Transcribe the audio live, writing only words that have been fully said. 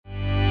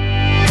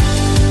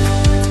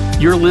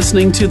You're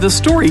listening to the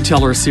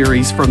Storyteller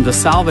series from the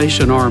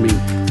Salvation Army.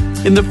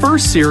 In the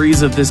first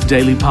series of this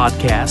daily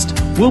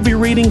podcast, we'll be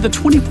reading the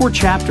 24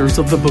 chapters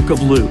of the book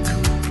of Luke.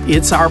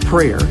 It's our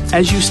prayer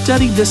as you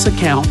study this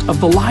account of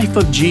the life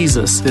of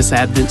Jesus this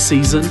Advent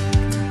season,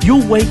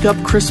 you'll wake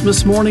up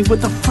Christmas morning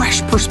with a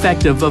fresh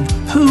perspective of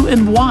who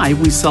and why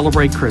we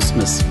celebrate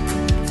Christmas.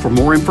 For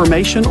more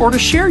information or to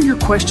share your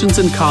questions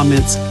and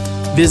comments,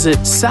 visit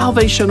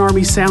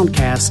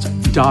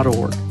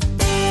salvationarmysoundcast.org.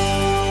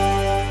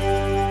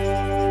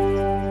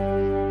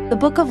 The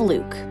Book of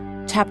Luke,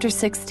 Chapter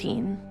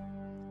 16.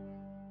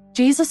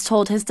 Jesus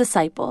told his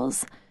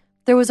disciples,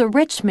 there was a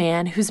rich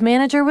man whose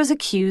manager was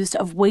accused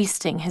of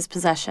wasting his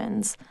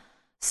possessions.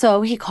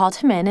 So he called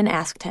him in and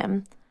asked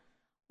him,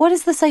 "What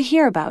is this I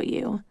hear about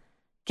you?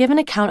 Give an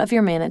account of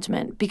your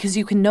management, because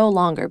you can no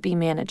longer be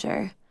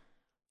manager."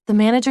 The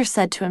manager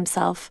said to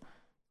himself,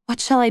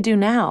 "What shall I do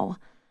now?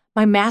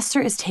 My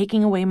master is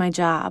taking away my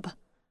job.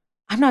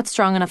 I'm not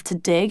strong enough to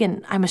dig,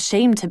 and I'm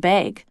ashamed to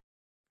beg.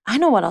 I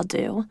know what I'll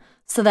do,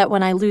 so that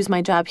when I lose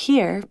my job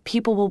here,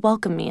 people will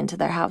welcome me into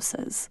their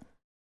houses."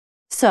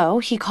 So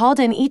he called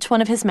in each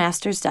one of his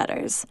master's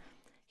debtors.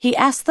 He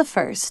asked the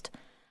first,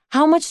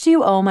 "How much do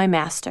you owe my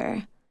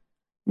master?"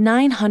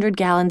 900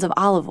 gallons of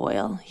olive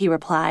oil, he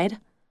replied.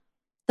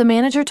 The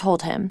manager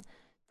told him,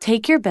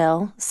 "Take your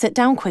bill, sit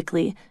down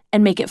quickly,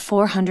 and make it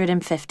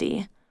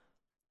 450.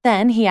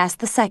 Then he asked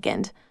the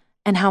second,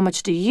 "And how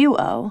much do you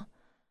owe?"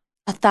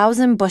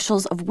 1,000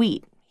 bushels of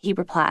wheat, he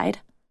replied.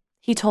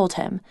 He told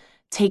him,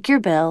 "Take your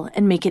bill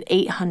and make it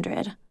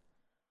 800.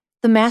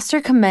 The master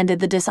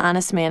commended the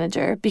dishonest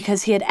manager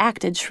because he had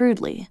acted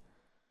shrewdly.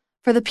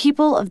 For the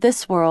people of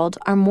this world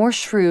are more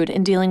shrewd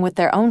in dealing with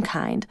their own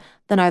kind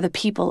than are the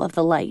people of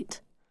the light.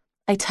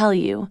 I tell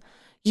you,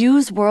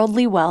 use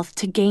worldly wealth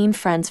to gain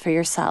friends for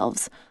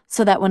yourselves,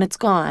 so that when it's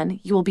gone,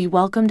 you will be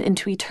welcomed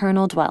into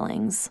eternal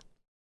dwellings.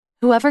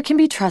 Whoever can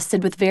be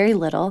trusted with very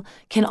little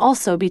can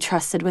also be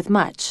trusted with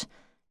much,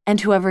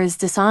 and whoever is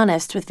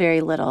dishonest with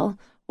very little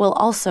will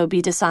also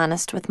be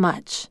dishonest with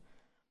much.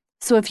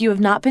 So if you have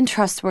not been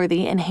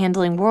trustworthy in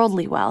handling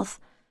worldly wealth,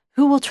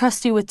 who will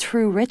trust you with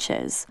true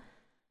riches?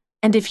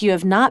 And if you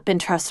have not been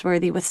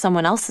trustworthy with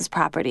someone else's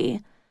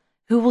property,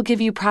 who will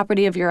give you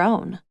property of your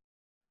own?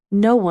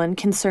 No one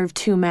can serve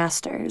two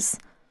masters.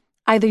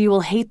 Either you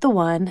will hate the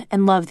one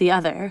and love the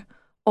other,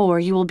 or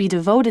you will be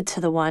devoted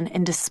to the one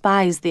and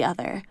despise the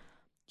other.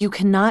 You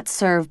cannot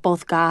serve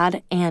both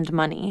God and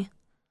money."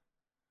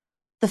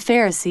 The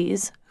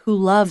Pharisees, who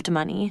loved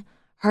money,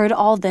 heard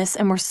all this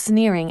and were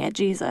sneering at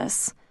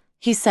Jesus.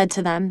 He said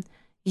to them,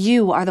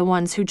 "You are the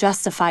ones who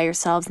justify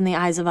yourselves in the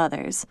eyes of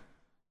others,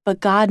 but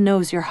God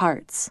knows your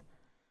hearts.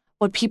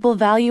 What people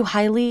value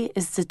highly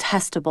is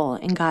detestable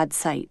in God's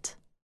sight."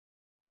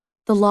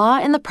 The law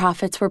and the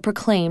prophets were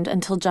proclaimed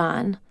until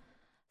John.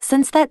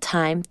 Since that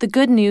time, the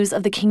good news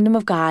of the kingdom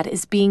of God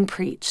is being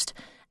preached,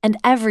 and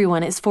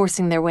everyone is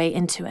forcing their way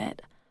into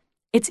it.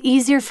 It's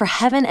easier for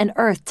heaven and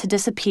earth to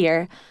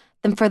disappear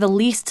than for the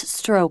least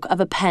stroke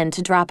of a pen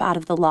to drop out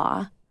of the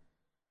law.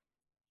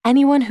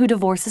 Anyone who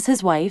divorces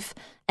his wife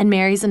and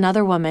marries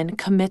another woman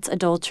commits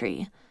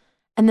adultery,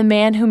 and the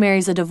man who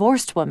marries a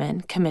divorced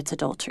woman commits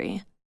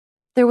adultery.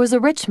 There was a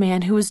rich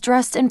man who was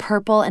dressed in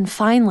purple and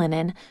fine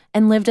linen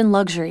and lived in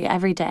luxury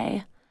every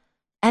day.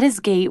 At his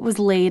gate was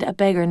laid a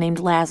beggar named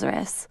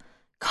Lazarus,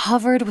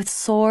 covered with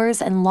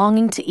sores and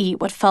longing to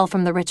eat what fell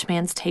from the rich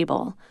man's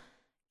table.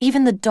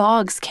 Even the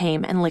dogs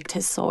came and licked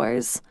his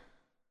sores.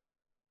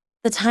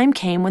 The time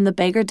came when the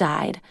beggar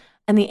died,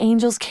 and the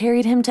angels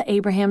carried him to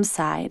Abraham's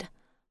side.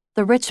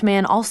 The rich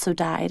man also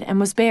died and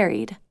was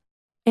buried.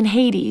 In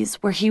Hades,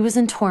 where he was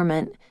in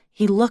torment,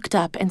 he looked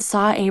up and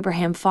saw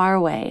Abraham far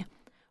away,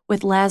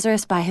 with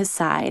Lazarus by his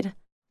side.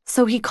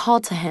 So he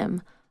called to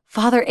him,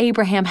 "Father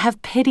Abraham,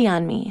 have pity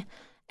on me,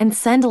 and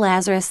send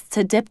Lazarus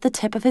to dip the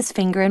tip of his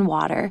finger in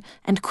water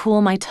and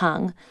cool my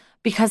tongue,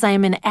 because I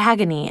am in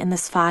agony in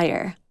this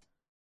fire."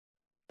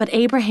 But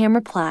Abraham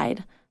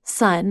replied,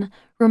 "Son,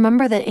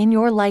 remember that in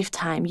your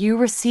lifetime you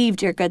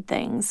received your good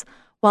things,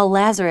 while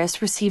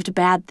Lazarus received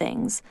bad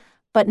things,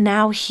 but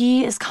now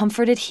he is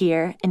comforted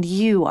here and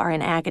you are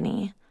in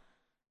agony.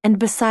 And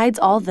besides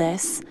all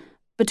this,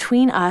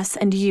 between us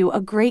and you a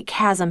great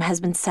chasm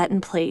has been set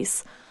in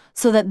place,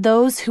 so that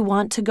those who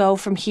want to go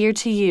from here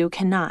to you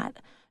cannot,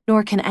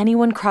 nor can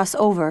anyone cross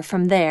over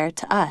from there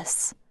to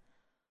us."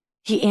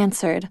 He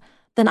answered,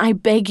 "Then I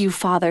beg you,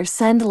 Father,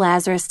 send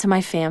Lazarus to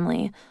my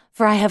family,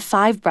 for I have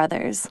 5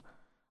 brothers.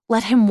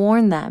 Let him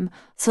warn them,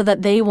 so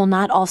that they will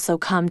not also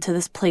come to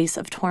this place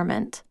of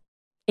torment."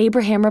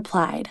 Abraham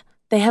replied,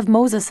 "They have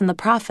Moses and the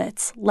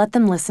prophets. Let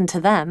them listen to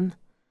them."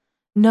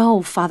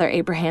 "No, Father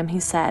Abraham,"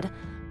 he said,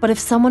 "but if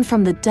someone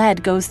from the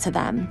dead goes to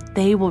them,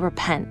 they will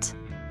repent."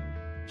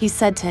 He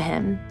said to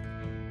him,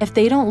 "If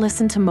they don't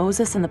listen to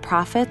Moses and the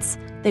prophets,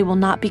 they will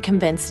not be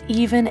convinced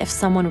even if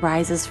someone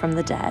rises from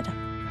the dead."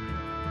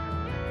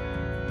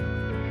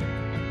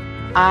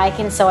 I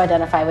can so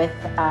identify with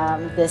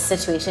this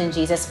situation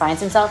Jesus finds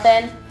himself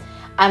in.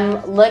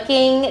 I'm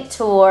looking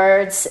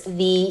towards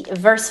the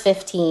verse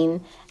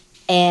 15,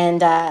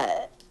 And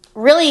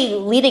really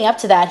leading up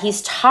to that,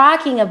 he's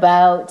talking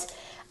about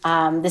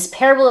this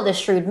parable of the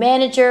shrewd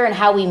manager and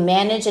how we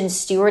manage and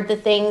steward the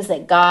things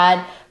that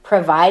God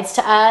provides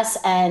to us.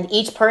 And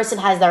each person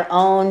has their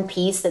own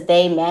piece that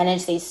they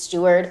manage, they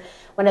steward,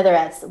 whether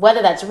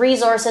that's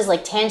resources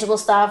like tangible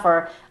stuff,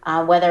 or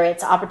whether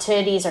it's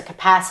opportunities or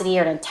capacity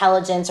or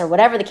intelligence or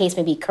whatever the case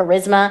may be,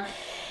 charisma.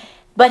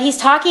 But he's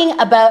talking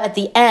about, at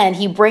the end,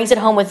 he brings it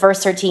home with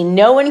verse 13,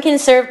 no one can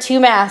serve two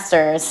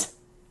masters.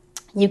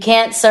 You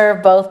can't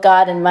serve both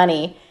God and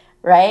money,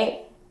 right?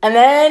 And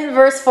then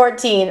verse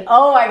 14,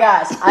 oh my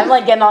gosh, I'm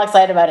like getting all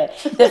excited about it.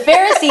 The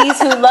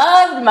Pharisees who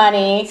loved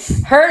money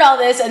heard all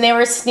this and they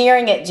were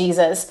sneering at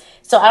Jesus.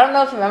 So I don't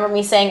know if you remember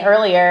me saying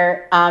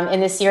earlier in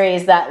this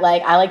series that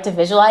like I like to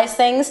visualize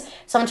things.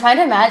 So I'm trying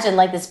to imagine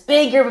like this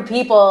big group of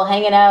people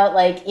hanging out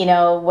like, you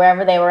know,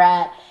 wherever they were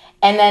at.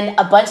 And then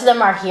a bunch of them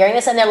are hearing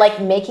this and they're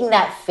like making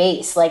that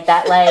face, like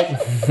that like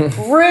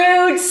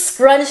rude,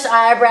 scrunched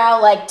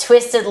eyebrow, like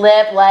twisted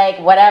lip, like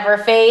whatever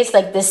face,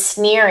 like this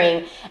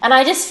sneering. And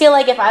I just feel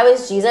like if I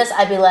was Jesus,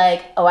 I'd be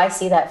like, oh, I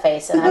see that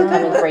face and I'm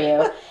coming for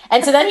you.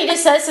 And so then he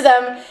just says to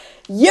them,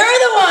 you're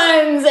the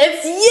ones,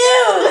 it's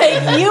you.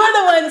 Like you are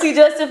the ones who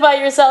justify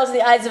yourselves in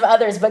the eyes of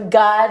others, but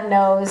God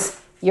knows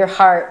your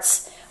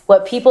hearts.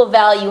 What people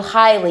value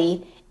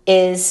highly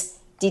is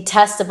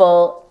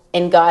detestable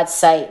in God's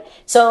sight.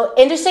 So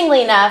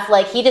interestingly enough,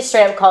 like he just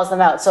straight up calls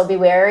them out. So be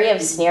wary of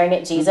sneering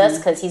at Jesus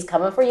because he's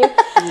coming for you.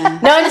 No,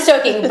 I'm just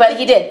joking, but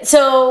he did.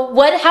 So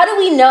how do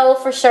we know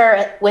for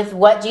sure with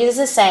what Jesus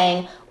is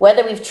saying,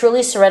 whether we've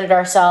truly surrendered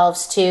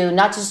ourselves to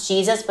not just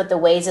Jesus, but the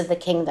ways of the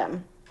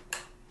kingdom?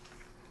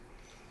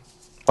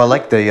 Well, I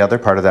like the other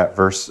part of that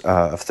verse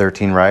of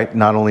 13, right?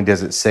 Not only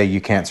does it say you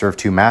can't serve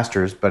two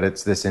masters, but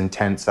it's this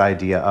intense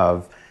idea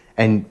of,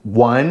 and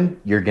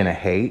one you're going to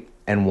hate,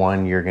 and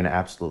one you're going to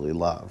absolutely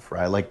love,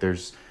 right? Like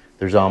there's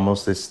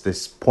almost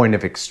this point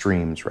of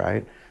extremes,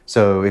 right?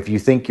 So if you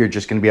think you're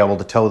just going to be able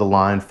to toe the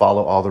line,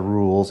 follow all the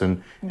rules,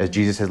 and as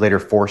Jesus has later,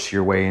 force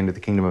your way into the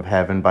kingdom of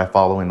heaven by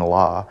following the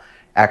law,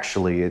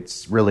 actually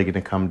it's really going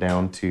to come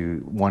down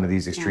to one of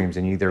these extremes,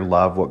 and you either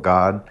love what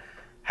God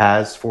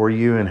has for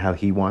you and how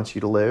he wants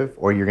you to live,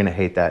 or you're going to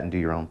hate that and do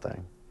your own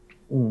thing.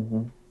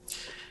 Mm-hmm.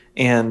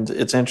 And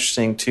it's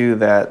interesting too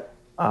that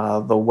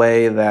the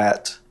way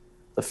that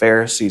the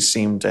Pharisees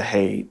seem to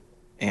hate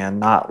and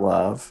not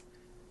love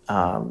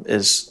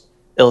is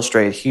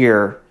illustrated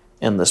here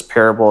in this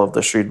parable of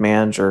the shrewd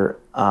manager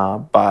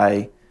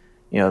by,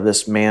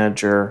 this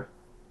manager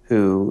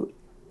who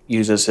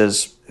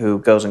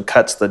goes and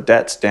cuts the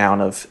debts down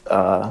of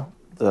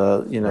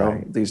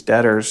these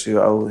debtors who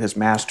owe his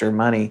master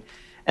money,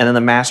 and then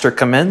the master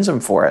commends him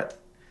for it.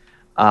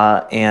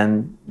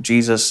 And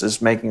Jesus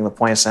is making the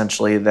point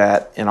essentially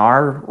that in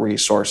our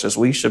resources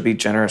we should be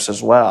generous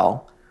as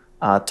well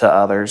to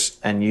others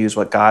and use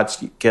what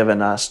God's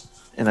given us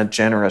in a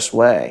generous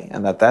way,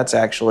 and that's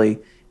actually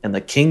in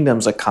the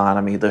kingdom's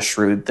economy the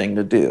shrewd thing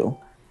to do.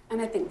 And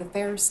I think the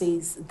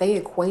Pharisees, they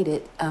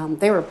equated,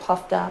 they were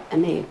puffed up,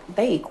 and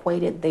they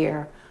equated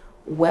their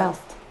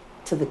wealth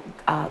to the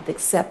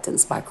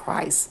acceptance by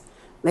Christ.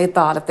 They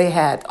thought if they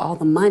had all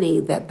the money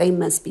that they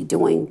must be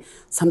doing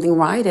something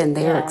right, and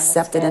they're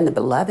accepted in the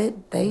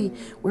beloved.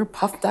 We're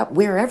puffed up,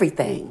 we're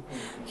everything.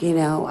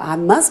 I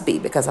must be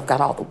because I've got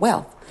all the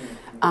wealth.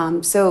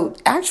 So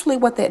actually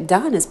what they'd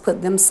done is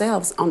put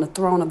themselves on the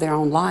throne of their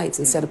own lives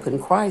instead of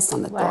putting Christ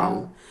on the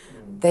throne.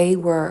 They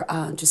were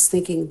just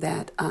thinking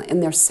that in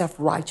their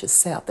self-righteous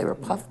self, they were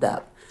puffed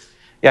up.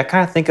 Yeah, I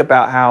kind of think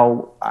about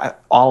how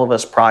all of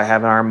us probably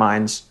have in our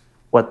minds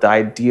what the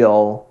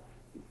ideal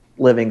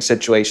living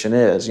situation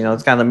is.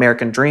 It's kind of the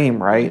American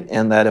dream, right?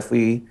 And that if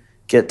we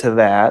get to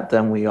that,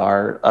 then we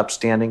are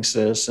upstanding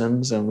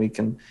citizens and we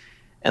can...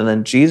 And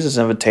then Jesus'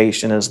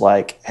 invitation is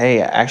like,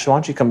 hey, actually, why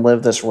don't you come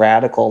live this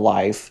radical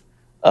life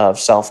of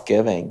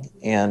self-giving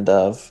and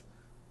of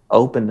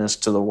openness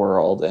to the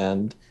world,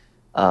 and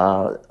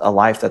a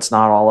life that's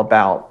not all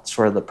about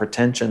sort of the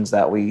pretensions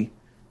that we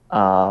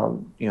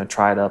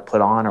try to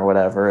put on or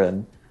whatever,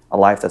 and a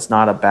life that's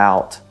not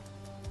about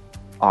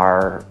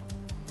our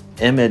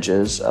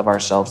images of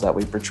ourselves that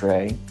we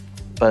portray,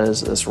 but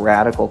is this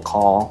radical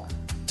call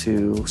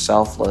to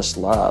selfless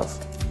love.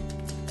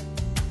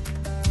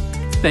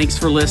 Thanks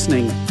for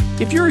listening.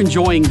 If you're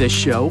enjoying this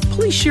show,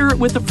 please share it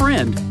with a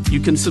friend.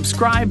 You can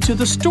subscribe to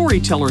the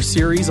Storyteller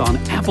series on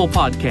Apple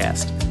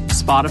Podcast,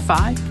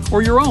 Spotify,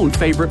 or your own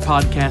favorite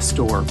podcast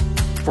store.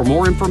 For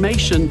more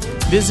information,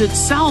 visit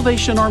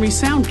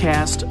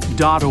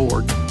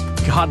SalvationArmySoundcast.org.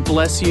 God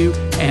bless you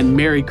and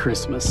Merry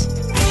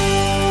Christmas.